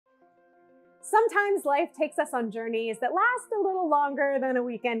Sometimes life takes us on journeys that last a little longer than a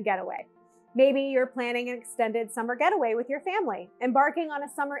weekend getaway. Maybe you're planning an extended summer getaway with your family, embarking on a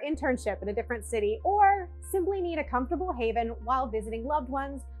summer internship in a different city, or simply need a comfortable haven while visiting loved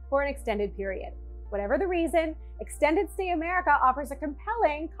ones for an extended period. Whatever the reason, Extended Stay America offers a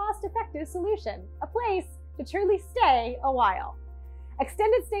compelling, cost-effective solution, a place to truly stay a while.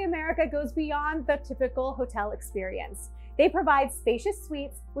 Extended Stay America goes beyond the typical hotel experience. They provide spacious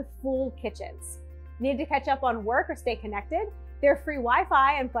suites with full kitchens. Need to catch up on work or stay connected? Their free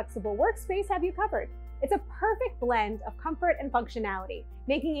Wi-Fi and flexible workspace have you covered. It's a perfect blend of comfort and functionality,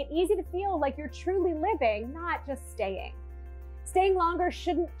 making it easy to feel like you're truly living, not just staying. Staying longer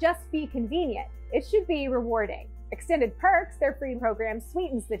shouldn't just be convenient, it should be rewarding. Extended Perks, their free program,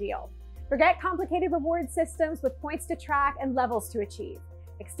 sweetens the deal. Forget complicated reward systems with points to track and levels to achieve.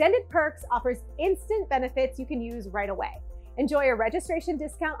 Extended Perks offers instant benefits you can use right away. Enjoy a registration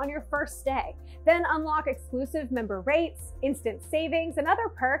discount on your first stay, then unlock exclusive member rates, instant savings, and other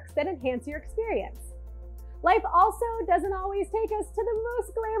perks that enhance your experience. Life also doesn't always take us to the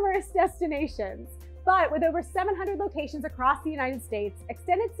most glamorous destinations. But with over 700 locations across the United States,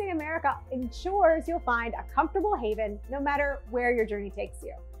 Extended Stay America ensures you'll find a comfortable haven no matter where your journey takes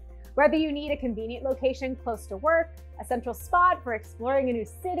you. Whether you need a convenient location close to work, a central spot for exploring a new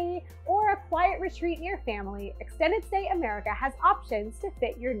city, or a quiet retreat near family, Extended Stay America has options to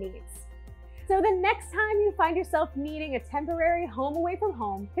fit your needs. So the next time you find yourself needing a temporary home away from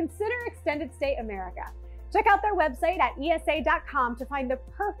home, consider Extended Stay America. Check out their website at esa.com to find the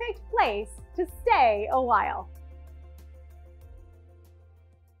perfect place to stay a while.